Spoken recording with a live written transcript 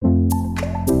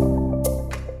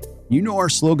You know our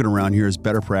slogan around here is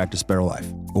better practice, better life.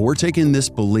 But we're taking this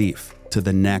belief to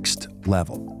the next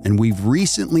level. And we've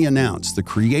recently announced the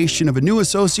creation of a new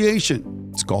association.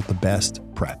 It's called the Best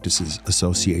Practices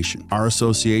Association. Our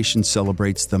association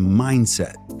celebrates the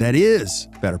mindset that is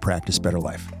better practice, better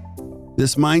life.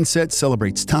 This mindset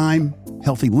celebrates time,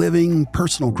 healthy living,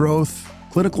 personal growth,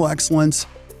 clinical excellence,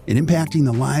 and impacting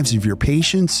the lives of your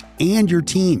patients and your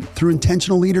team through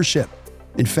intentional leadership.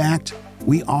 In fact,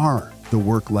 we are the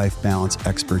work-life balance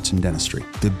experts in dentistry.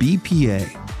 The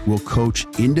BPA will coach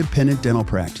independent dental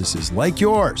practices like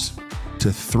yours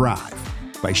to thrive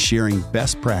by sharing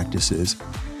best practices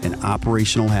and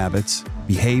operational habits,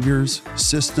 behaviors,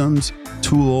 systems,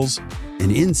 tools,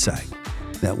 and insight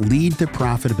that lead to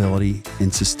profitability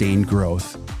and sustained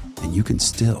growth, and you can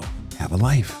still have a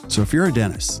life. So if you're a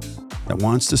dentist that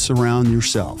wants to surround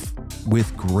yourself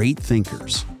with great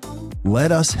thinkers,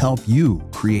 let us help you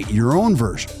create your own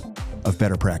version of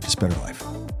better practice, better life.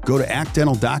 Go to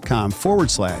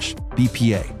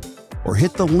actdental.com/BPA or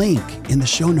hit the link in the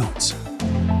show notes.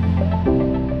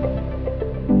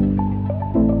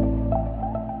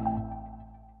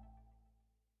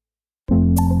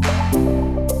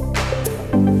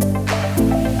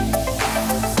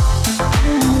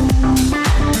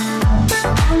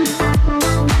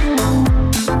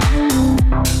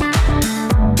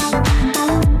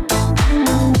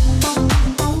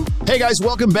 Hey guys,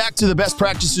 welcome back to the Best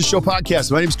Practices Show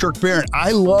podcast. My name is Kirk Barron.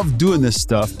 I love doing this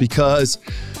stuff because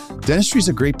dentistry is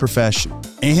a great profession.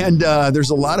 And there's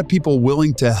a lot of people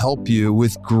willing to help you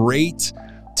with great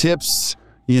tips,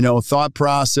 thought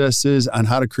processes on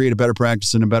how to create a better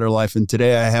practice and a better life. And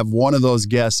today I have one of those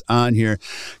guests on here,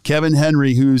 Kevin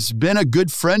Henry, who's been a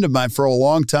good friend of mine for a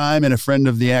long time and a friend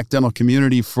of the Act Dental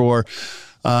community for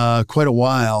quite a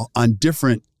while on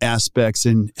different aspects.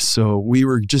 And so we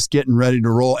were just getting ready to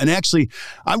roll. And actually,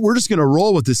 we're just going to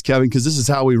roll with this, Kevin, because this is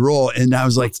how we roll. And I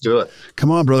was like, let's do it. Come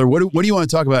on, brother. What do you want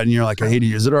to talk about? And you're like, I hate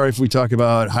it. Is it all right if we talk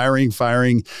about hiring,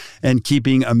 firing, and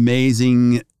keeping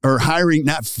amazing, or hiring,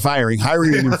 not firing,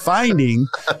 hiring and finding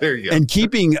and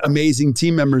keeping amazing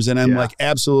team members? And I'm like,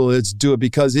 absolutely, let's do it,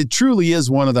 because it truly is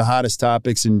one of the hottest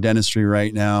topics in dentistry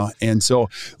right now. And so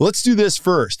let's do this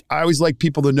first. I always like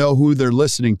people to know who they're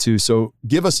listening to. So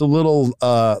give us a little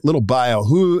bio.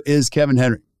 Who is Kevin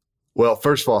Henry? Well,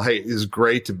 first of all, hey, it's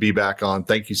great to be back on.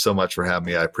 Thank you so much for having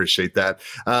me. I appreciate that.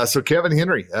 So Kevin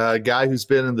Henry, a guy who's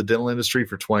been in the dental industry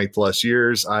for 20 plus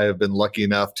years. I have been lucky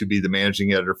enough to be the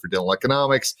managing editor for Dental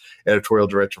Economics, editorial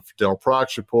director for Dental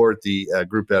Products Report, the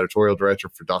group editorial director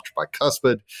for Dr.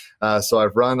 Bicuspid. So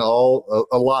I've run a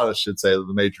lot, I should say, of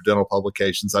the major dental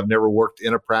publications. I've never worked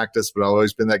in a practice, but I've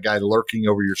always been that guy lurking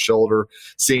over your shoulder,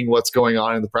 seeing what's going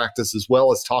on in the practice, as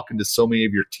well as talking to so many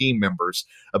of your team members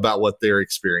about what they're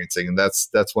experiencing. And that's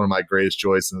one of my greatest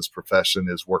joys in this profession,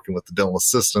 is working with the dental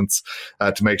assistants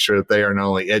to make sure that they are not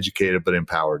only educated, but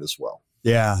empowered as well.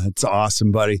 Yeah, it's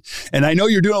awesome, buddy. And I know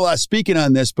you're doing a lot of speaking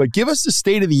on this, but give us the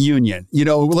state of the union.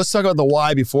 Let's talk about the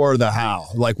why before the how.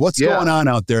 Like, what's going on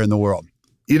out there in the world?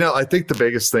 I think the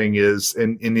biggest thing is,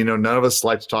 and none of us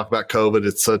like to talk about COVID.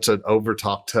 It's such an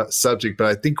over-talked subject, but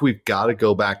I think we've got to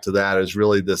go back to that as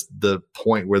really the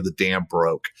point where the dam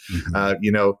broke.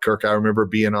 Mm-hmm. Kirk, I remember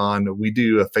being we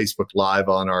do a Facebook Live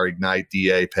on our Ignite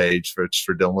DA page for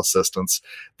dental assistants.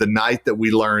 The night that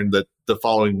we learned that the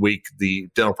following week, the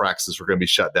dental practices were going to be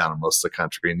shut down in most of the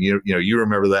country. And you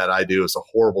remember that. I do. It was a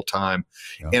horrible time.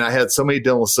 Yeah. And I had so many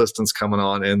dental assistants coming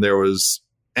on, and there was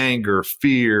anger,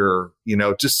 fear,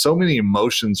 just so many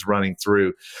emotions running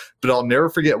through. But I'll never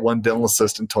forget, one dental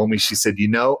assistant told me, she said,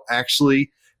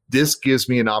 actually, this gives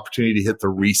me an opportunity to hit the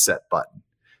reset button.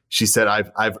 She said,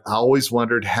 I've always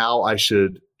wondered how I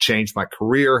should change my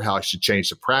career, how I should change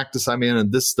the practice I'm in.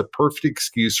 And this is the perfect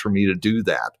excuse for me to do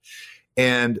that.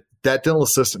 And that dental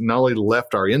assistant not only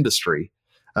left our industry,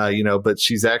 but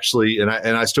she's actually, and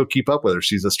I still keep up with her.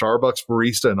 She's a Starbucks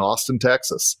barista in Austin,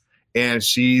 Texas. And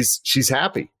she's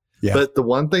happy. Yeah. But the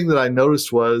one thing that I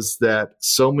noticed was that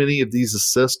so many of these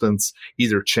assistants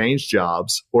either changed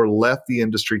jobs or left the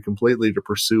industry completely to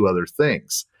pursue other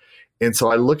things. And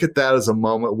so I look at that as a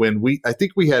moment when I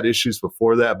think we had issues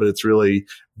before that, but it's really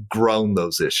grown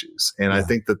those issues. And I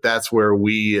think that that's where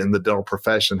we in the dental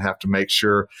profession have to make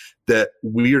sure that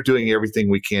we are doing everything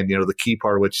we can. The key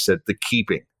part of what you said, the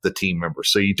keeping the team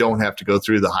members, so you don't have to go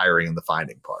through the hiring and the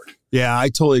finding part. Yeah, I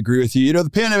totally agree with you. The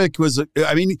pandemic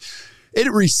it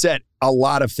reset a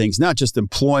lot of things, not just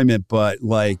employment, but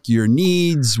like your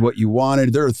needs, what you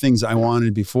wanted. There are things I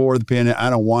wanted before the pandemic. I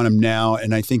don't want them now.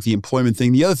 And I think the employment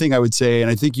thing, the other thing I would say, and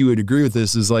I think you would agree with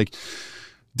this, is like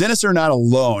dentists are not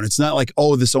alone. It's not like,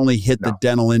 oh, this only hit the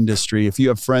dental industry. If you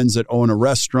have friends that own a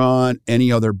restaurant,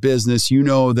 any other business, you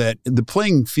know that the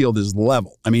playing field is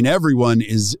level. I mean, everyone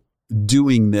is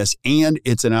doing this, and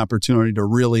it's an opportunity to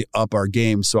really up our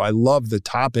game. So I love the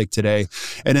topic today.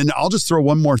 And then I'll just throw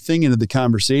one more thing into the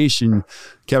conversation.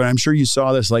 Kevin, I'm sure you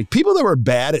saw this, like people that were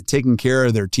bad at taking care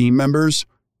of their team members,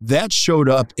 that showed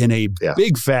up in a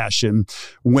big fashion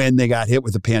when they got hit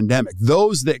with the pandemic.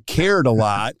 Those that cared a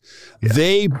lot,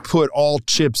 they put all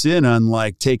chips in on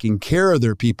like taking care of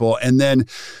their people. And then,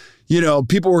 you know,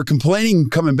 people were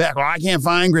complaining coming back, I can't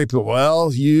find great people.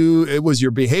 Well, it was your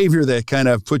behavior that kind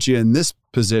of put you in this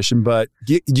position. But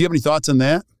do you have any thoughts on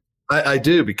that? I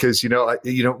do, because,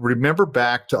 remember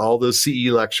back to all those CE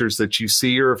lectures that you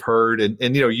see or have heard.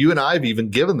 And you and I have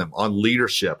even given them on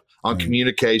leadership, on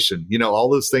communication, all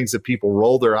those things that people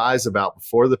roll their eyes about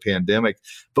before the pandemic.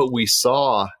 But we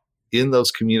saw in those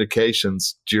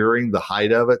communications during the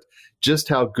height of it, just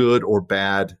how good or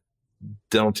bad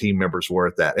dental team members were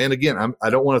at that. And again,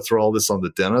 I don't want to throw all this on the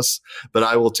dentist, but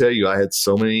I will tell you, I had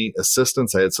so many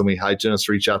assistants, I had so many hygienists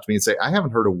reach out to me and say, I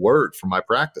haven't heard a word from my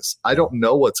practice. I don't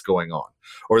know what's going on.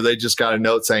 Or they just got a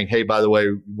note saying, hey, by the way,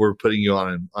 we're putting you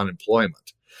on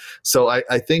unemployment. So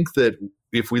I think that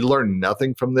if we learn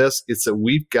nothing from this, it's that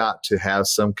we've got to have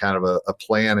some kind of a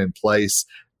plan in place.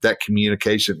 That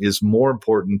communication is more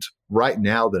important right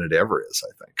now than it ever is,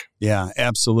 I think. Yeah,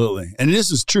 absolutely. And this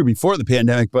is true before the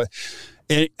pandemic, but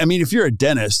I mean, if you're a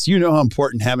dentist, you know how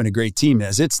important having a great team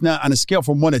is. It's not on a scale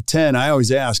from 1 to 10. I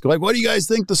always ask, like, what do you guys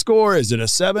think the score is? Is it a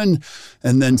 7?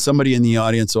 And then somebody in the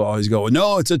audience will always go,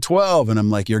 no, it's a 12. And I'm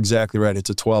like, you're exactly right. It's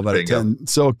a 12 out of 10.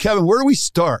 So Kevin, where do we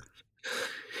start?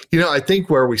 I think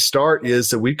where we start is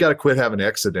that we've got to quit having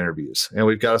exit interviews, and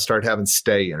we've got to start having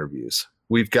stay interviews.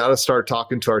 We've got to start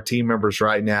talking to our team members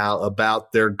right now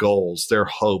about their goals, their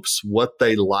hopes, what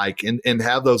they like, and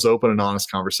have those open and honest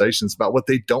conversations about what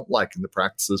they don't like in the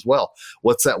practice as well.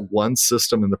 What's that one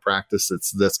system in the practice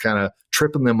that's kind of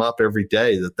tripping them up every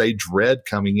day that they dread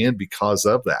coming in because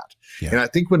of that? Yeah. And I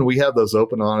think when we have those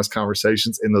open and honest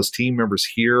conversations and those team members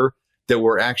hear that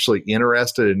we're actually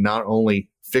interested in not only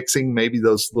fixing maybe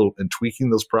those little and tweaking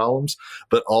those problems,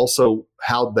 but also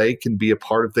how they can be a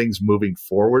part of things moving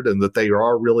forward, and that they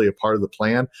are really a part of the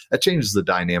plan, that changes the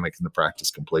dynamic in the practice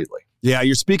completely. Yeah,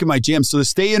 you're speaking my jam. So the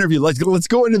stay interview, let's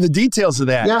go into the details of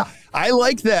that. Yeah. I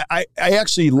like that. I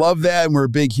actually love that. And we're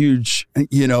big, huge,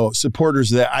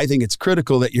 supporters of that. I think it's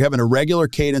critical that you're having a regular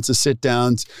cadence of sit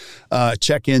downs,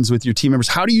 check-ins with your team members.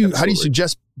 How do you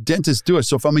suggest dentists do it?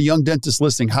 So if I'm a young dentist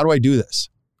listening, how do I do this?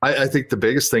 I think the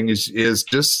biggest thing is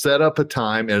just set up a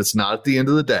time, and it's not at the end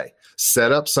of the day.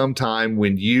 Set up some time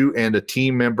when you and a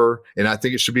team member, and I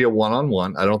think it should be a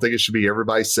one-on-one. I don't think it should be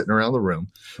everybody sitting around the room,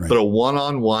 but a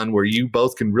one-on-one where you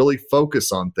both can really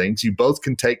focus on things. You both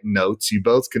can take notes. You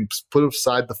both can put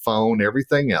aside the phone,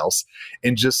 everything else,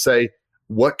 and just say,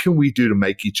 what can we do to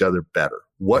make each other better?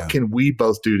 What can we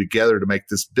both do together to make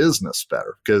this business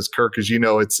better? Because Kirk, as you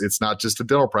know, it's not just a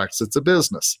dental practice, it's a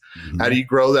business. Mm-hmm. How do you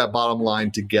grow that bottom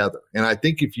line together? And I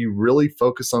think if you really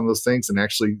focus on those things and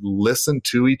actually listen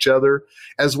to each other,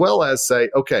 as well as say,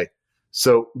 okay,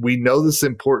 so we know this is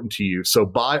important to you. So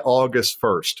by August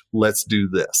 1st, let's do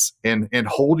this, and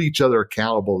hold each other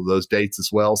accountable to those dates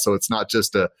as well. So it's not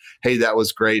just hey, that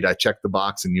was great, I checked the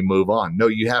box and you move on. No,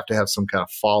 you have to have some kind of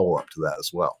follow-up to that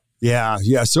as well.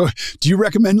 Yeah. So do you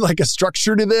recommend like a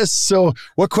structure to this? So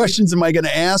what questions am I going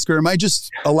to ask, or am I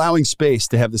just allowing space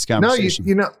to have this conversation?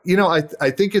 No, I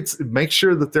think it's make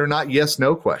sure that they're not yes,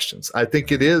 no questions. I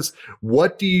think it is, where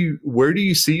do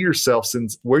you see yourself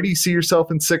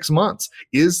in 6 months?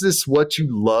 Is this what you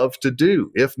love to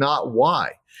do? If not,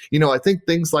 why? I think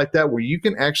things like that where you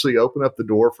can actually open up the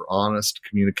door for honest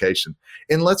communication.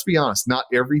 And let's be honest, not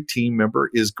every team member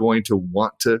is going to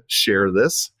want to share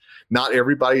this. Not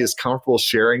everybody is comfortable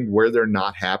sharing where they're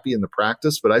not happy in the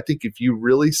practice. But I think if you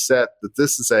really set that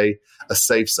this is a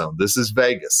safe zone, this is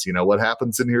Vegas, what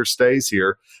happens in here stays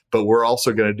here, but we're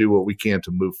also going to do what we can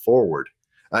to move forward.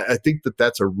 I think that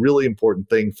that's a really important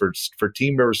thing for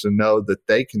team members to know, that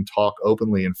they can talk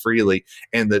openly and freely,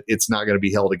 and that it's not going to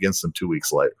be held against them 2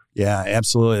 weeks later. Yeah,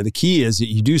 absolutely. The key is that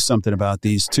you do something about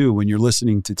these too when you're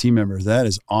listening to team members. That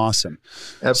is awesome.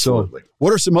 Absolutely. So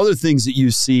what are some other things that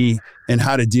you see and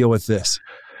how to deal with this?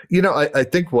 I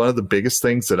think one of the biggest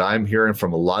things that I'm hearing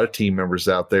from a lot of team members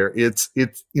out there, it's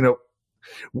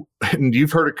and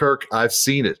you've heard it, Kirk, I've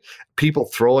seen it. People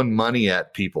throwing money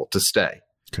at people to stay.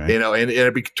 Okay. And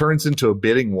it turns into a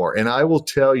bidding war. And I will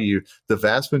tell you, the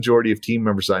vast majority of team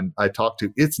members I talk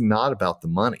to, it's not about the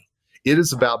money. It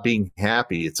is about being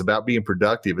happy. It's about being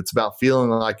productive. It's about feeling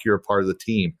like you're a part of the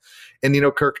team. And,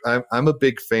 Kirk, I'm a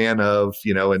big fan of,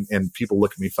 and people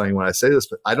look at me funny when I say this,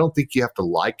 but I don't think you have to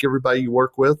like everybody you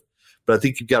work with. But I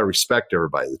think you've got to respect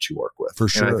everybody that you work with. For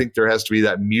sure. And I think there has to be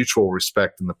that mutual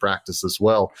respect in the practice as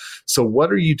well. So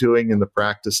what are you doing in the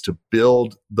practice to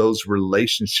build those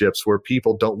relationships where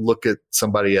people don't look at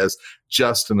somebody as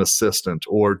just an assistant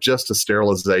or just a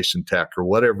sterilization tech or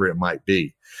whatever it might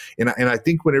be? And I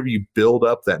think whenever you build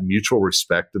up that mutual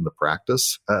respect in the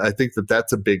practice, I think that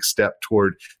that's a big step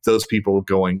toward those people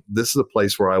going, this is a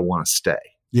place where I want to stay.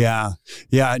 Yeah.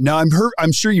 Yeah. Now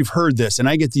I'm sure you've heard this, and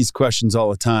I get these questions all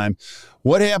the time.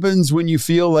 What happens when you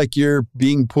feel like you're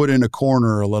being put in a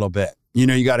corner a little bit?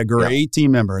 You got a great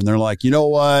team member and they're like, you know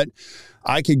what?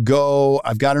 I could go,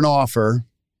 I've got an offer.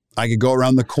 I could go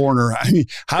around the corner. I mean,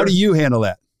 how do you handle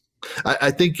that?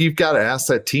 I think you've got to ask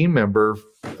that team member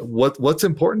what's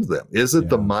important to them. Is it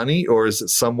the money, or is it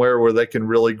somewhere where they can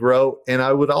really grow? And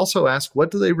I would also ask, what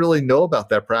do they really know about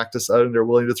that practice other than they're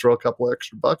willing to throw a couple of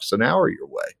extra bucks an hour your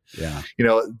way? Yeah.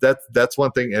 That's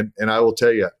one thing. And I will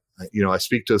tell you, I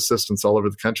speak to assistants all over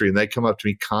the country, and they come up to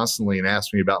me constantly and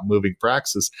ask me about moving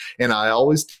practices. And I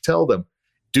always tell them,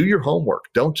 do your homework.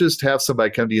 Don't just have somebody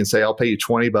come to you and say, I'll pay you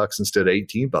 $20 instead of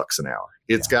 $18 an hour.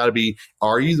 It's got to be,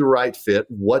 are you the right fit?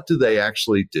 What do they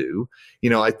actually do?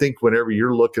 I think whenever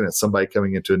you're looking at somebody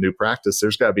coming into a new practice,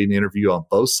 there's got to be an interview on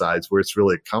both sides where it's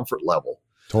really a comfort level.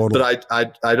 Totally.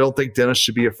 But I don't think dentists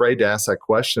should be afraid to ask that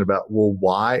question about, well,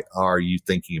 why are you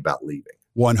thinking about leaving?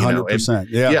 100%.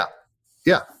 Yeah.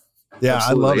 Yeah.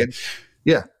 I love it.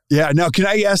 Yeah. Yeah. Now, can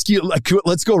I ask you,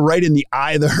 let's go right in the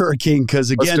eye of the hurricane.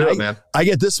 Because again, I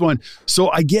get this one. So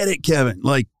I get it, Kevin.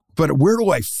 But where do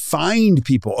I find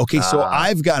people? Okay. So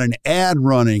I've got an ad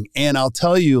running, and I'll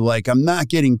tell you, I'm not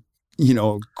getting,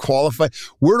 qualified.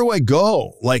 Where do I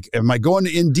go? Am I going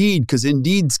to Indeed? Because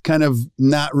Indeed's kind of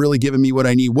not really giving me what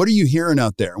I need. What are you hearing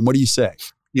out there? And what do you say?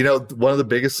 One of the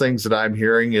biggest things that I'm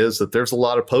hearing is that there's a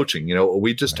lot of poaching.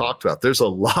 We just talked about, there's a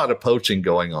lot of poaching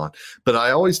going on. But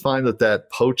I always find that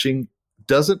poaching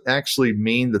doesn't actually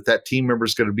mean that team member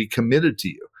is going to be committed to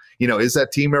you. Is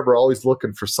that team member always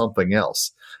looking for something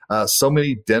else? So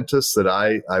many dentists that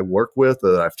I work with,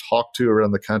 that I've talked to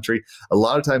around the country, a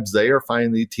lot of times they are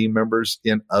finding the team members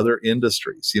in other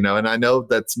industries, and I know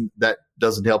that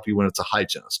doesn't help you when it's a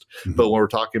hygienist. Mm-hmm. But when we're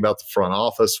talking about the front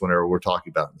office, whenever we're talking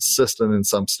about an assistant in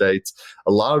some states,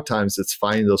 a lot of times it's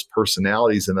finding those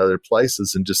personalities in other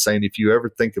places and just saying, if you ever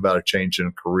think about a change in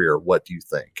a career, what do you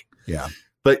think? Yeah.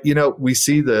 But, we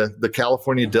see the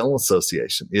California Dental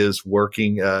Association is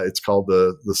working. It's called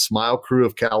the Smile Crew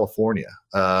of California,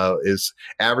 is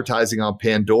advertising on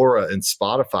Pandora and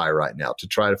Spotify right now to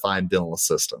try to find dental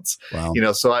assistants. Wow.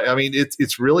 So I mean,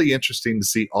 it's really interesting to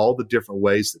see all the different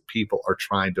ways that people are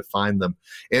trying to find them.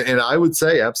 And I would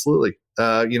say, absolutely,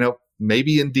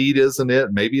 maybe Indeed isn't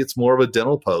it. Maybe it's more of a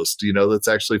dental post, that's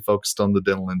actually focused on the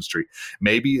dental industry.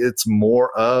 Maybe it's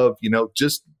more of,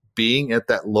 just being at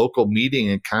that local meeting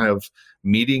and kind of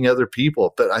meeting other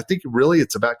people. But I think really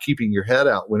it's about keeping your head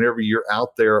out whenever you're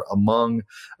out there among,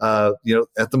 at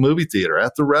the movie theater,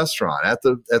 at the restaurant, at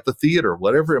the theater,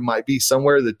 whatever it might be,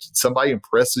 somewhere that somebody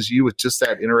impresses you with just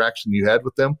that interaction you had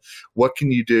with them. What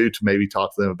can you do to maybe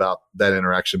talk to them about that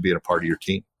interaction being a part of your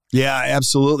team? Yeah,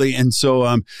 absolutely. And so,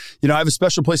 I have a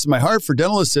special place in my heart for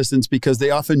dental assistants because they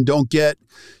often don't get,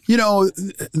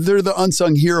 they're the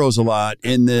unsung heroes a lot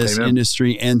in this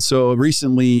industry. And so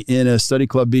recently in a study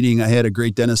club meeting, I had a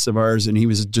great dentist of ours, and he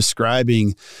was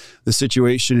describing the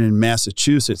situation in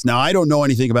Massachusetts. Now, I don't know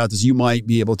anything about this. You might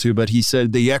be able to, but he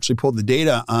said they actually pulled the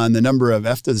data on the number of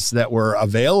FDAs that were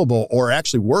available or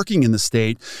actually working in the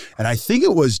state. And I think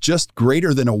it was just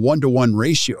greater than a 1-to-1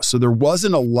 ratio. So there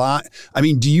wasn't a lot. I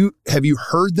mean, have you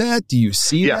heard that? Do you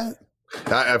see that?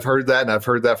 I've heard that, and I've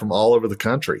heard that from all over the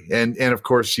country. And of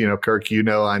course, Kirk, I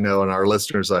know, and our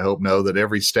listeners, I hope, know that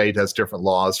every state has different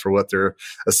laws for what their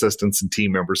assistants and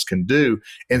team members can do.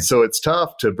 And so it's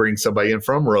tough to bring somebody in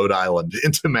from Rhode Island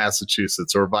into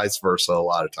Massachusetts or vice versa a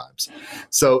lot of times.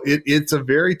 So it's a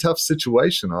very tough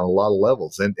situation on a lot of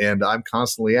levels. And I'm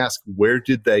constantly asked, where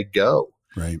did they go?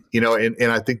 Right.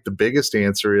 And I think the biggest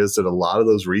answer is that a lot of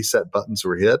those reset buttons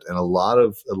were hit, and a lot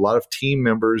of team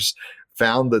members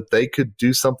found that they could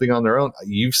do something on their own.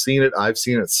 You've seen it. I've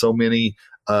seen it. So many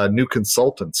new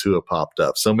consultants who have popped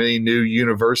up, so many new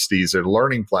universities or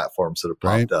learning platforms that have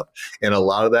popped up. And a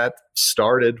lot of that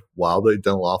started while the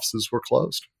dental offices were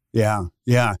closed. Yeah.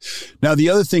 Yeah. Now, the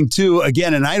other thing too,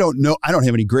 again, and I don't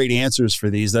have any great answers for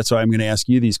these. That's why I'm going to ask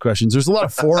you these questions. There's a lot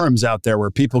of forums out there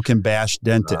where people can bash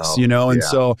dentists,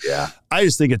 I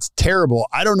just think it's terrible.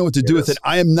 I don't know what to do with it.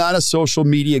 I am not a social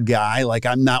media guy. Like,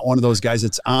 I'm not one of those guys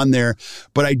that's on there,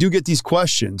 but I do get these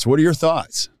questions. What are your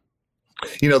thoughts?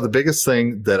 The biggest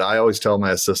thing that I always tell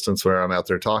my assistants when I'm out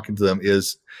there talking to them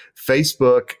is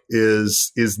Facebook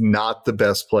is not the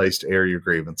best place to air your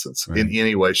grievances in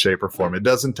any way, shape, or form. It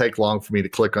doesn't take long for me to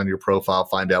click on your profile,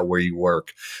 find out where you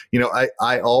work.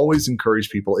 I always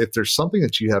encourage people, if there's something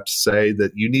that you have to say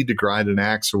that you need to grind an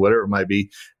axe or whatever it might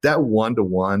be, that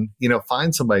one-to-one,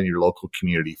 find somebody in your local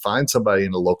community, find somebody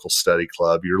in a local study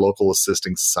club, your local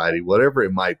assisting society, whatever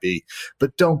it might be.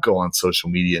 But don't go on social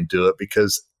media and do it,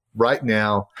 because right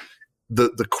now,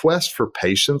 the quest for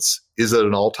patients is at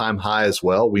an all-time high as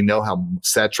well. We know how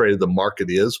saturated the market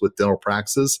is with dental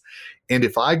practices. And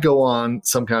if I go on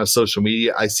some kind of social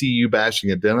media, I see you bashing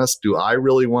a dentist. Do I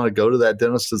really want to go to that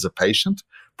dentist as a patient?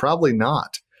 Probably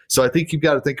not. So I think you've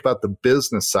got to think about the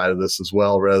business side of this as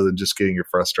well, rather than just getting your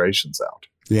frustrations out.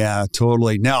 Yeah,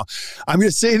 totally. Now, I'm going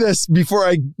to say this before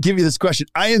I give you this question.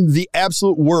 I am the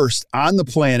absolute worst on the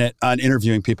planet on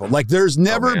interviewing people. Like, there's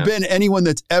never been anyone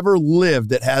that's ever lived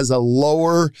that has a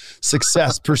lower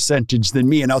success percentage than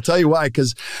me. And I'll tell you why,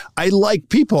 because I like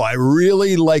people. I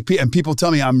really like people. And people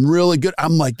tell me I'm really good.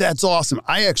 I'm like, that's awesome.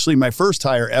 My first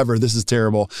hire ever, this is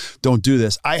terrible. Don't do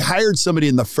this. I hired somebody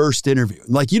in the first interview.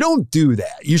 Like, you don't do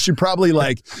that. You should probably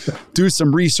do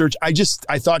some research. I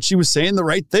thought she was saying the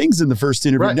right things in the first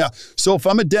interview. Right. Now, so if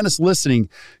I'm a dentist listening,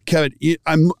 Kevin,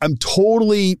 I'm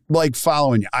totally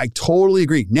following you. I totally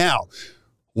agree. Now,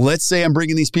 let's say I'm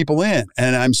bringing these people in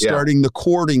and I'm starting the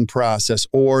courting process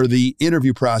or the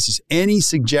interview process. Any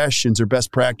suggestions or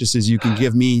best practices you can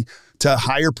give me to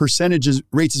higher percentages,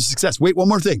 rates of success? Wait, one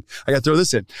more thing. I got to throw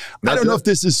this in. I don't know if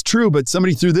this is true, but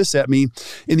somebody threw this at me.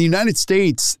 In the United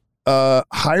States,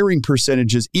 hiring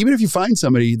percentages, even if you find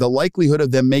somebody, the likelihood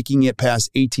of them making it past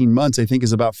 18 months, I think,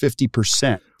 is about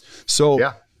 50%. So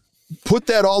put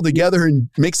that all together and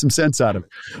make some sense out of it.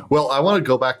 Well, I want to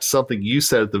go back to something you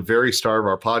said at the very start of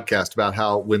our podcast about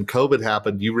how when COVID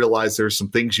happened, you realized there's some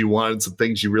things you wanted, some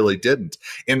things you really didn't.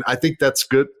 And I think that's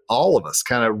good. All of us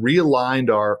kind of realigned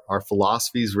our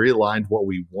philosophies, realigned what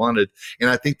we wanted. And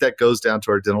I think that goes down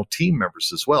to our dental team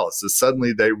members as well. So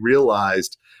suddenly they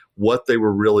realized what they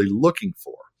were really looking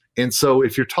for. And so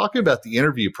if you're talking about the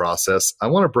interview process, I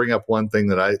want to bring up one thing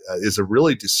that is a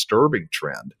really disturbing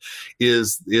trend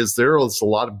is there is a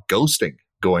lot of ghosting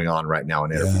going on right now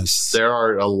in interviews. Yes. There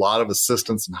are a lot of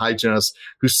assistants and hygienists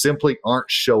who simply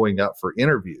aren't showing up for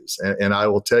interviews. And I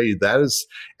will tell you, that is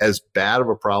as bad of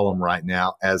a problem right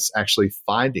now as actually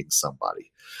finding somebody.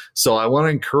 So I want to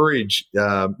encourage,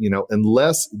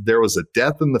 unless there was a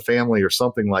death in the family or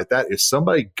something like that, if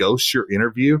somebody ghosts your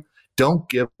interview, don't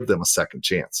give them a second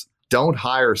chance. Don't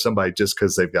hire somebody just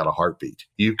because they've got a heartbeat.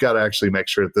 You've got to actually make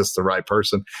sure that this is the right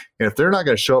person. And if they're not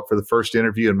going to show up for the first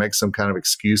interview and make some kind of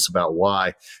excuse about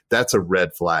why, that's a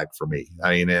red flag for me.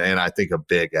 I mean, and I think a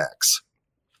big X.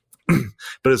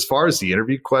 But as far as the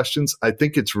interview questions, I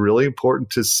think it's really important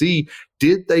to see,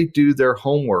 did they do their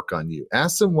homework on you?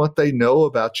 Ask them what they know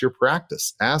about your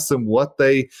practice. Ask them what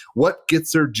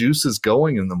gets their juices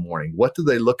going in the morning. What do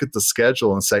they look at the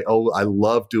schedule and say, oh, I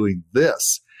love doing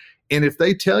this? And if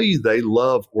they tell you they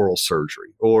love oral surgery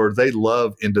or they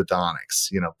love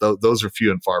endodontics, those are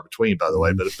few and far between, by the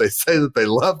way. But if they say that they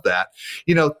love that,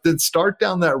 then start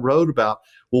down that road about,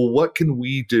 well, what can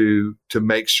we do to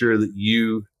make sure that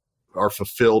you are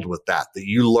fulfilled with that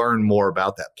you learn more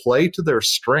about that. Play to their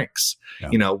strengths,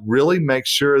 really make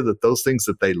sure that those things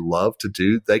that they love to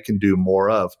do, they can do more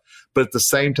of. But at the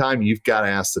same time, you've got to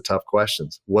ask the tough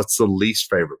questions. What's the least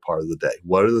favorite part of the day?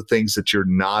 What are the things that you're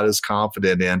not as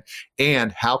confident in?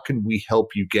 And how can we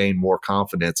help you gain more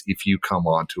confidence if you come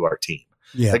onto our team?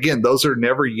 Yeah. Again, those are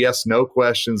never yes, no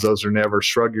questions. Those are never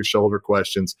shrug your shoulder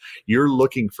questions. You're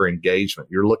looking for engagement.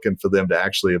 You're looking for them to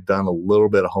actually have done a little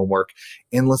bit of homework.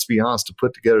 And let's be honest, to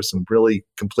put together some really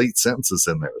complete sentences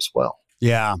in there as well.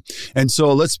 Yeah. And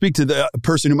so let's speak to the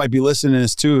person who might be listening to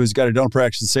this too, who's got a dental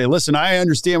practice, and say, listen, I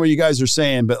understand what you guys are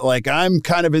saying, but I'm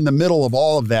kind of in the middle of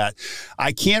all of that.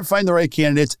 I can't find the right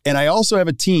candidates. And I also have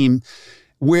a team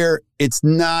where it's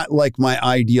not like my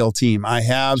ideal team. I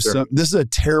have this is a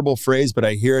terrible phrase, but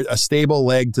I hear it, a stable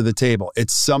leg to the table.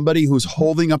 It's somebody who's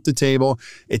holding up the table.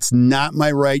 It's not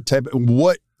my right type.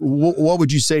 What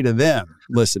would you say to them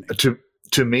listening?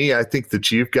 To me, I think that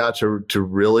you've got to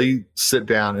really sit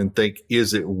down and think,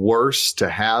 is it worse to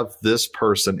have this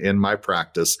person in my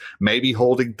practice, maybe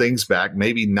holding things back,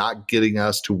 maybe not getting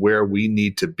us to where we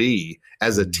need to be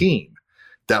as a team?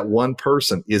 that one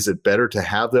person, is it better to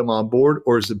have them on board,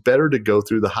 or is it better to go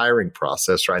through the hiring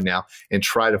process right now and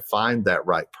try to find that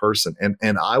right person?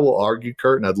 And I will argue,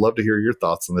 Kurt, and I'd love to hear your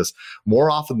thoughts on this.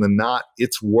 More often than not,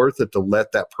 it's worth it to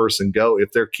let that person go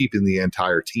if they're keeping the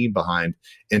entire team behind,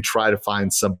 and try to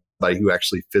find somebody who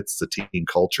actually fits the team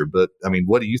culture. But I mean,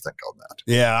 what do you think on that?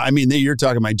 Yeah, I mean, you're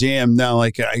talking my jam now.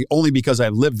 Like, only because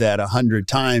I've lived that 100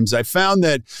 times, I found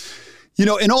that, you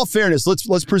know, in all fairness,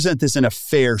 let's present this in a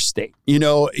fair state. You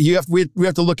know, we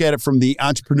have to look at it from the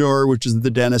entrepreneur, which is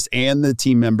the dentist, and the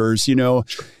team members. You know,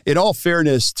 in all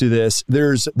fairness to this,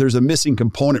 there's a missing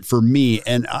component for me,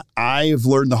 and I've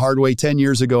learned the hard way. 10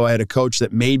 years ago, I had a coach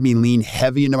that made me lean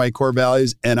heavy into my core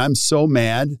values, and I'm so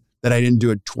mad that I didn't do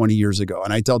it 20 years ago.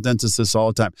 And I tell dentists this all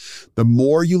the time. The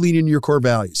more you lean into your core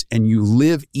values and you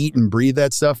live, eat, and breathe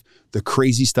that stuff, the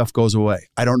crazy stuff goes away.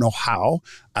 I don't know how.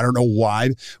 I don't know why.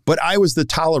 But I was the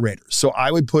tolerator. So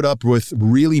I would put up with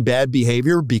really bad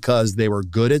behavior because they were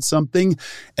good at something.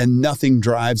 And nothing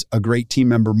drives a great team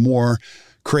member more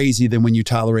crazy than when you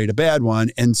tolerate a bad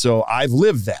one. And so I've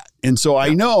lived that. And so I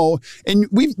know, and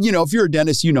we've, you know, if you're a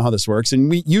dentist, you know how this works.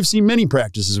 And you've seen many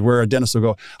practices where a dentist will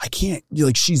go, I can't,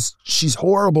 like, she's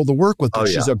horrible to work with. Oh,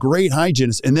 yeah. She's a great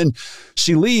hygienist. And then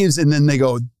she leaves, and then they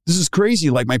go, this is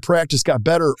crazy. Like, my practice got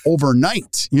better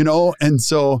overnight, you know? And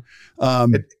so,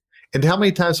 and how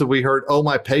many times have we heard, oh,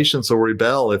 my patients will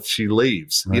rebel if she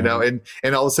leaves, right. You know,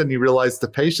 and all of a sudden you realize the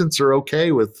patients are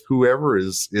okay with whoever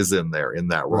is in there in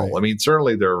that role. Right. I mean,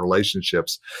 certainly there are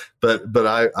relationships, but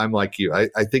I'm like you.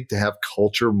 I think to have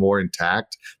culture more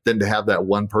intact than to have that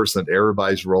one person that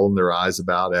everybody's rolling their eyes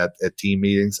about at team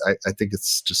meetings, I think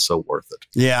it's just so worth it.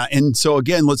 Yeah. And so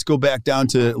again, let's go back down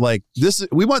to like this.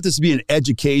 We want this to be an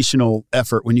educational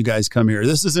effort when you guys come here.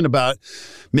 This isn't about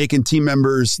making team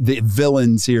members the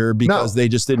villains here, because they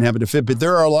just didn't have it to fit. But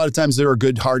there are a lot of times there are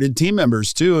good-hearted team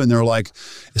members too. And they're like,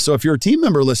 so if you're a team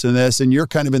member listening to this and you're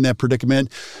kind of in that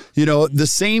predicament, you know, the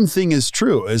same thing is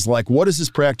true. Is like, what is this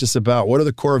practice about? What are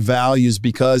the core values?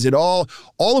 Because it all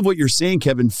of what you're saying,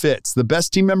 Kevin, fits. The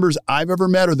best team members I've ever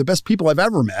met, or the best people I've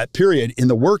ever met, period, in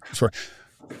the workforce.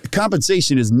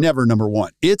 Compensation is never number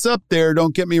one. It's up there,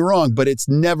 don't get me wrong, but it's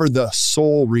never the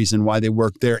sole reason why they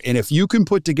work there. And if you can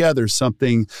put together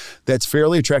something that's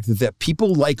fairly attractive, that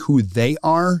people like who they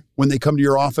are when they come to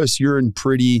your office, you're in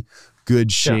pretty good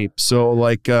shape. Yeah. So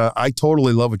like, I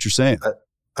totally love what you're saying.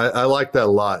 I like that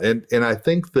a lot. And I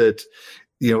think that,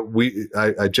 you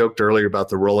know, I joked earlier about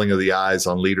the rolling of the eyes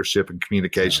on leadership and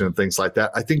communication and things like that.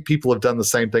 I think people have done the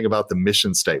same thing about the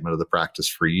mission statement of the practice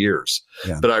for years.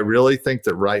 Yeah. But I really think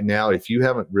that right now, if you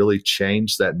haven't really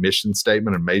changed that mission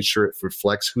statement and made sure it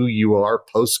reflects who you are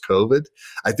post-COVID,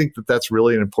 I think that that's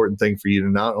really an important thing for you to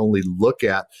not only look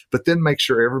at, but then make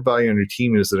sure everybody on your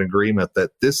team is in agreement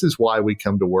that this is why we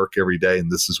come to work every day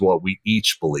and this is what we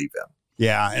each believe in.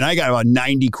 Yeah. And I got about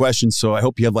 90 questions, so I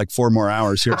hope you have like 4 more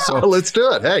hours here. So let's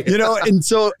do it. Hey, you know, and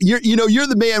so you're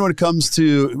the man when it comes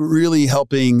to really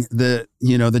helping the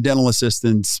dental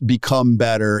assistants become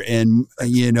better, and,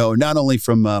 you know, not only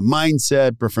from a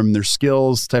mindset, but from their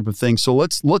skills type of thing. So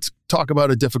let's talk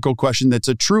about a difficult question that's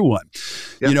a true one.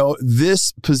 Yep. You know,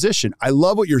 this position, I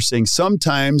love what you're saying.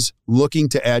 Sometimes looking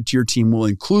to add to your team will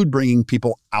include bringing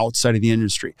people outside of the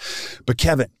industry. But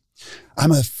Kevin,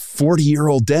 I'm a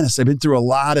 40-year-old dentist. I've been through a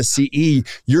lot of CE.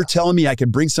 You're telling me I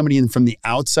could bring somebody in from the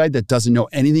outside that doesn't know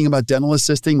anything about dental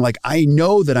assisting? Like, I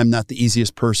know that I'm not the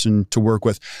easiest person to work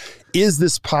with. Is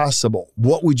this possible?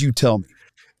 What would you tell me?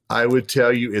 I would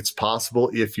tell you it's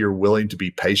possible if you're willing to be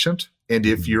patient and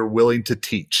if you're willing to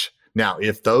teach. Now,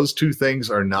 if those two things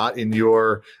are not in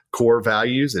your core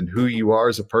values and who you are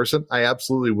as a person, I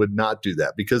absolutely would not do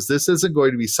that, because this isn't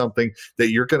going to be something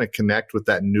that you're going to connect with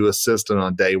that new assistant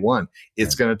on day one.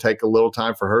 It's going to take a little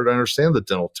time for her to understand the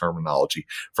dental terminology,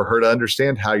 for her to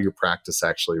understand how your practice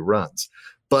actually runs.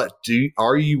 But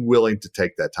are you willing to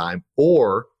take that time,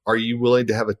 or are you willing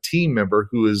to have a team member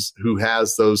who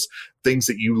has those things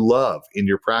that you love in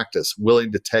your practice,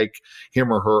 willing to take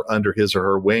him or her under his or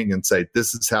her wing and say,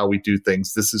 this is how we do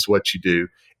things, this is what you do.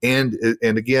 And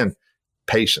again,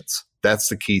 patience. That's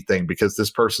the key thing, because this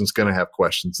person's going to have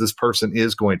questions. This person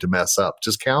is going to mess up.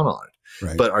 Just count on it.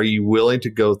 Right. But are you willing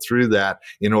to go through that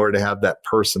in order to have that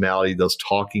personality, those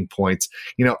talking points?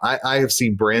 You know, I have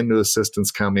seen brand new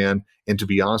assistants come in, and to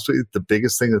be honest with you, the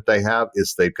biggest thing that they have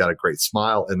is they've got a great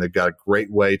smile and they've got a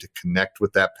great way to connect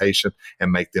with that patient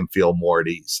and make them feel more at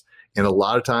ease. And a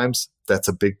lot of times that's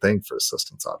a big thing for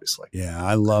assistants, obviously. Yeah,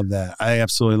 I love that. I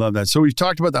absolutely love that. So we've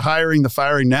talked about the hiring, the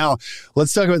firing. Now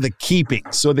let's talk about the keeping.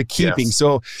 So the keeping. Yes,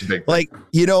 so like,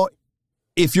 you know,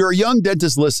 if you're a young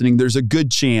dentist listening, there's a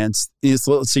good chance,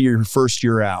 let's say you're your first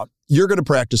year out, you're going to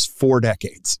practice 4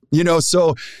 decades,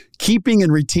 so keeping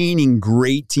and retaining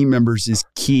great team members is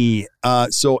key.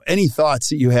 So any thoughts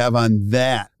that you have on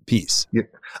that piece? Yeah.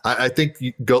 I think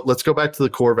let's go back to the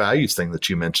core values thing that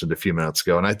you mentioned a few minutes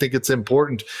ago. And I think it's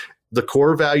important. The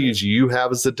core values you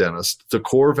have as a dentist, the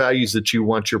core values that you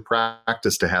want your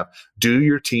practice to have, do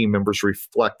your team members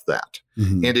reflect that?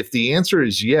 Mm-hmm. And if the answer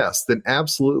is yes, then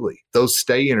absolutely. Those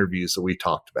stay interviews that we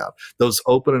talked about, those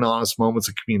open and honest moments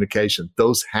of communication,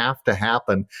 those have to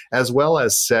happen, as well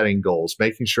as setting goals,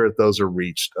 making sure that those are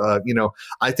reached.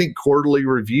 I think quarterly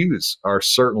reviews are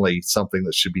certainly something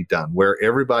that should be done, where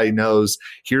everybody knows,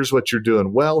 here's what you're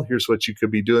doing well, here's what you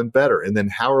could be doing better. And then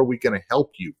how are we going to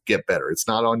help you get better? It's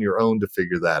not on your own to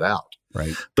figure that out.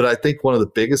 Right. But I think one of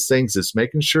the biggest things is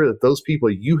making sure that those people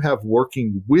you have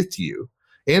working with you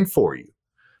and for you,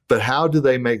 but how do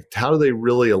they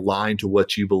really align to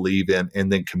what you believe in,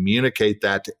 and then communicate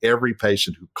that to every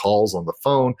patient who calls on the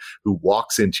phone, who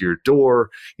walks into your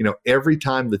door? Every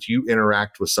time that you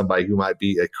interact with somebody who might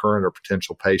be a current or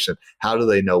potential patient, how do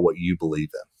they know what you believe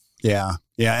in? Yeah,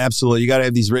 absolutely. You got to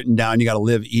have these written down. You got to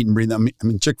live, eat, and breathe them. I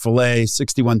mean, Chick-fil-A,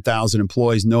 61,000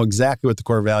 employees know exactly what the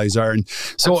core values are. And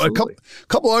so absolutely. a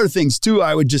couple other things too,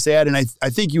 I would just add, and I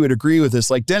think you would agree with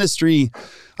this, like dentistry,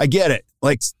 I get it.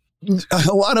 Like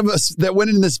a lot of us that went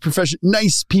into this profession,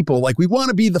 nice people, like we want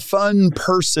to be the fun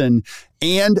person.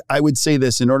 And I would say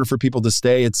this, in order for people to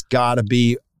stay, it's got to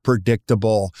be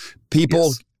predictable. People,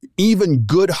 yes. Even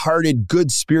good-hearted,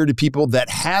 good-spirited people that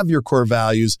have your core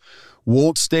values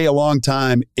won't stay a long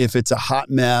time if it's a hot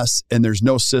mess and there's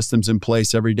no systems in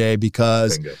place every day,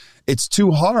 because it's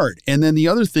too hard. And then the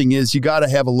other thing is, you got to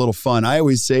have a little fun. I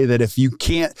always say that if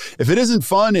it isn't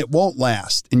fun, it won't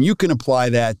last. And you can apply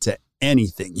that to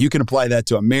anything. You can apply that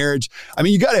to a marriage. I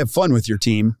mean, you got to have fun with your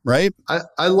team, right?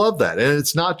 I love that. And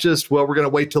it's not just, we're going to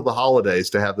wait till the holidays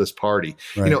to have this party.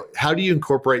 Right. How do you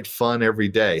incorporate fun every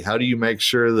day? How do you make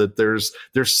sure that there's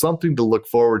something to look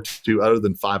forward to other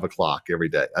than 5:00 every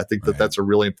day? I think that that's a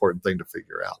really important thing to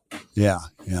figure out. Yeah.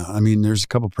 I mean, there's a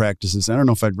couple practices. I don't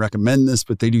know if I'd recommend this,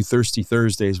 but they do Thirsty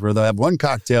Thursdays, where they'll have one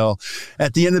cocktail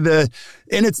at the end of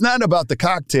and it's not about the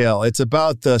cocktail. It's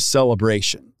about the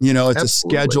celebration. It's Absolutely. A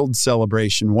scheduled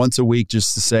celebration once a week,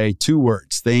 just to say 2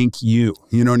 words. Thank you.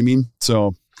 You know what I mean?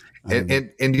 So,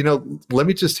 and let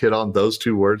me just hit on those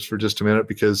 2 words for just a minute,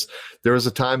 because there was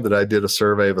a time that I did a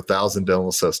survey of 1,000 dental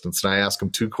assistants, and I asked them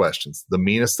 2 questions: the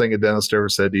meanest thing a dentist ever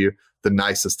said to you, the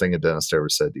nicest thing a dentist ever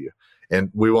said to you.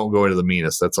 And we won't go into the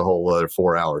meanest. That's a whole other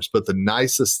 4 hours. But the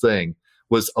nicest thing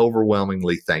was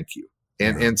overwhelmingly thank you.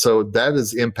 And so that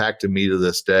has impacted me to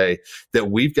this day,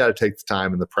 that we've got to take the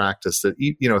time in the practice that,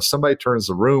 if somebody turns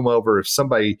the room over, if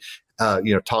somebody,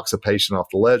 talks a patient off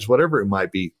the ledge, whatever it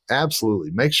might be, absolutely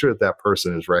make sure that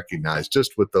person is recognized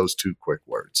just with those 2 quick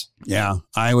words. Yeah,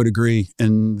 I would agree.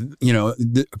 And,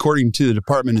 according to the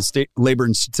Department of State Labor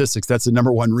and Statistics, that's the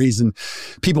number one reason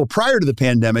people prior to the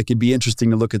pandemic, it'd be interesting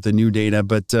to look at the new data.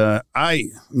 But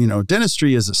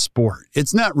dentistry is a sport.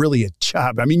 It's not really a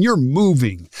job. I mean, you're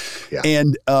moving. Yeah.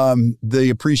 And the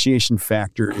appreciation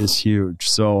factor is huge.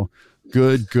 So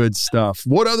good stuff.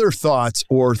 What other thoughts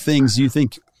or things you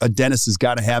think a dentist has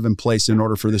got to have in place in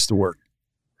order for this to work?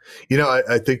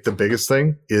 I think the biggest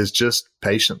thing is just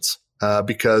patience,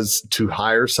 because to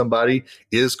hire somebody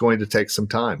is going to take some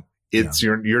time.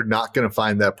 You're not going to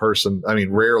find that person. I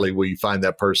mean, rarely will you find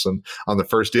that person on the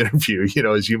first interview,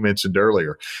 as you mentioned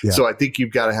earlier. Yeah. So I think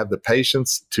you've got to have the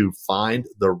patience to find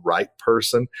the right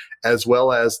person, as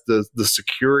well as the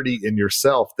security in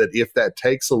yourself that if that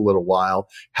takes a little while,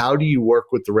 how do you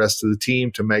work with the rest of the team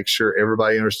to make sure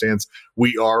everybody understands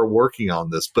we are working on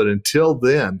this? But until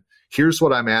then, here's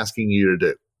what I'm asking you to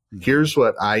do. Here's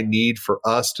what I need for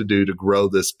us to do to grow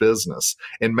this business,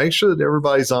 and make sure that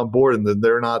everybody's on board and that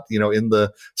they're not, in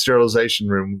the sterilization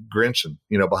room grinching,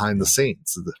 behind the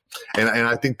scenes. And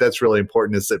I think that's really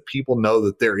important, is that people know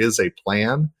that there is a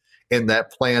plan, and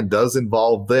that plan does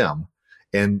involve them.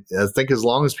 And I think as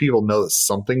long as people know that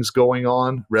something's going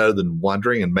on rather than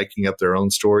wondering and making up their own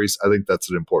stories, I think that's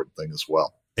an important thing as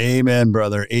well. Amen,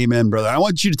 brother. Amen, brother. I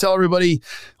want you to tell everybody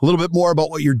a little bit more about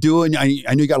what you're doing. I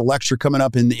know you got a lecture coming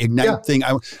up in the Ignite thing.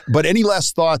 But any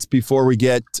last thoughts before we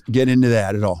get into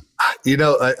that at all?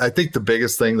 I think the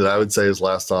biggest thing that I would say as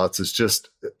last thoughts is just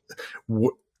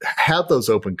have those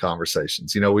open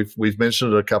conversations. We've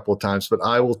mentioned it a couple of times, but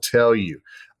I will tell you,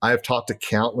 I have talked to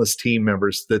countless team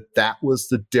members that was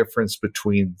the difference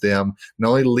between them not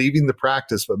only leaving the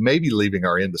practice, but maybe leaving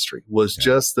our industry, was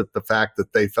just that the fact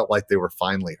that they felt like they were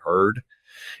finally heard.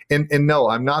 And no,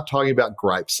 I'm not talking about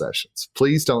gripe sessions.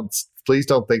 Please don't Please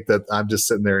don't think that I'm just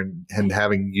sitting there and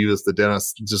having you as the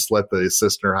dentist just let the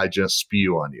assistant or hygienist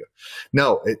spew on you.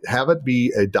 No, have it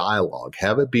be a dialogue,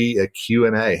 have it be a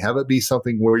Q&A, have it be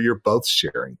something where you're both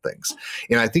sharing things.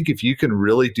 And I think if you can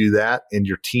really do that and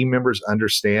your team members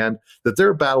understand that there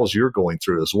are battles you're going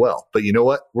through as well, but you know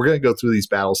what? We're going to go through these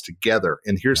battles together,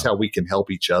 and here's how we can help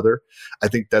each other. I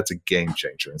think that's a game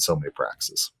changer in so many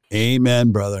practices.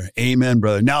 Amen, brother. Amen,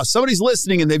 brother. Now, if somebody's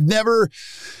listening and they've never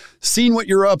seen what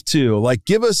you're up to, like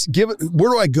give it,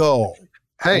 where do I go?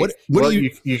 Hey,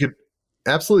 you can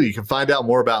absolutely. You can find out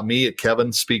more about me at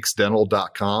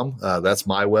kevinspeaksdental.com. That's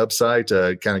my website.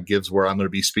 It kind of gives where I'm going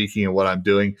to be speaking and what I'm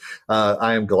doing.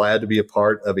 I am glad to be a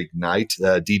part of Ignite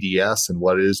DDS and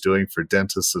what it is doing for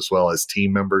dentists as well as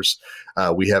team members.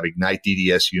 We have Ignite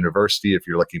DDS University. If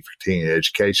you're looking for continuing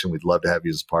education, we'd love to have you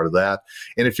as a part of that.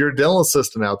 And if you're a dental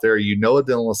assistant out there, you know a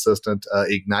dental assistant,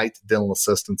 Ignite Dental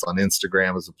Assistants on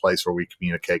Instagram is a place where we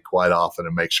communicate quite often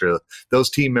and make sure that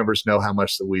those team members know how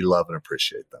much that we love and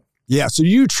appreciate them. Yeah. So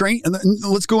you train, and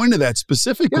let's go into that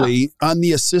specifically on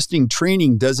the assisting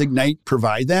training. Does Ignite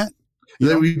provide that?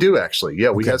 Yeah, we do actually.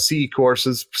 Yeah, we have CE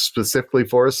courses specifically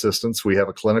for assistants. We have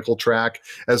a clinical track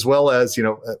as well as,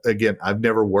 again, I've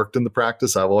never worked in the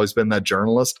practice. I've always been that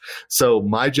journalist. So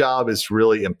my job is to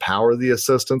really empower the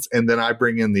assistants. And then I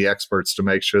bring in the experts to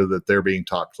make sure that they're being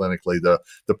taught clinically the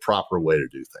proper way to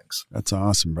do things. That's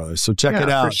awesome, brother. So check it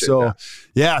out. So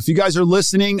if you guys are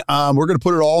listening, we're going to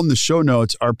put it all in the show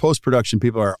notes. Our post-production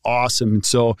people are awesome.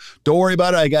 So don't worry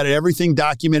about it. I got everything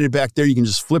documented back there. You can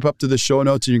just flip up to the show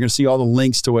notes and you're going to see all the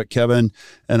links to what Kevin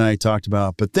and I talked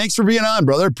about. But thanks for being on,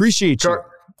 brother. Appreciate you.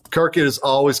 Kirk, it is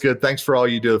always good. Thanks for all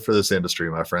you do for this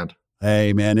industry, my friend.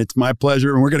 Hey, man, it's my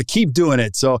pleasure, and we're going to keep doing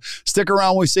it. So stick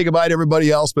around when we say goodbye to everybody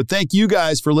else. But thank you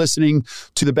guys for listening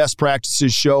to the Best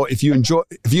Practices Show. If you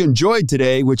enjoyed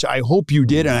today, which I hope you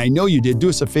did, and I know you did, do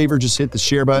us a favor, just hit the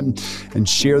share button and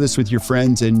share this with your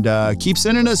friends, and keep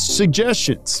sending us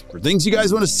suggestions for things you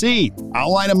guys want to see.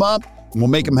 I'll line them up, and we'll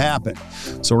make them happen.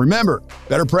 So remember,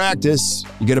 better practice,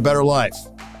 you get a better life.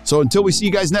 So until we see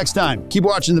you guys next time, keep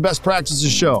watching the Best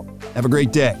Practices Show. Have a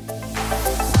great day.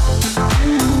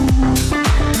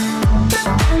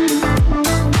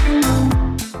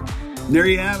 There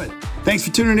you have it. Thanks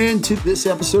for tuning in to this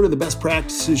episode of the Best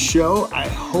Practices Show. I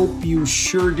hope you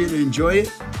sure did enjoy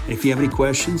it. If you have any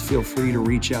questions, feel free to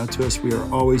reach out to us. We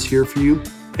are always here for you.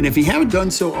 And if you haven't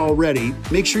done so already,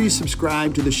 make sure you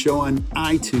subscribe to the show on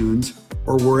iTunes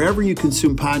or wherever you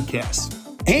consume podcasts.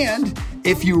 And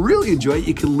if you really enjoy it,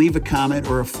 you can leave a comment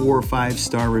or a 4 or 5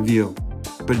 star review.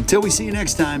 But until we see you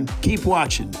next time, keep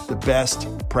watching the Best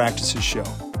Practices Show.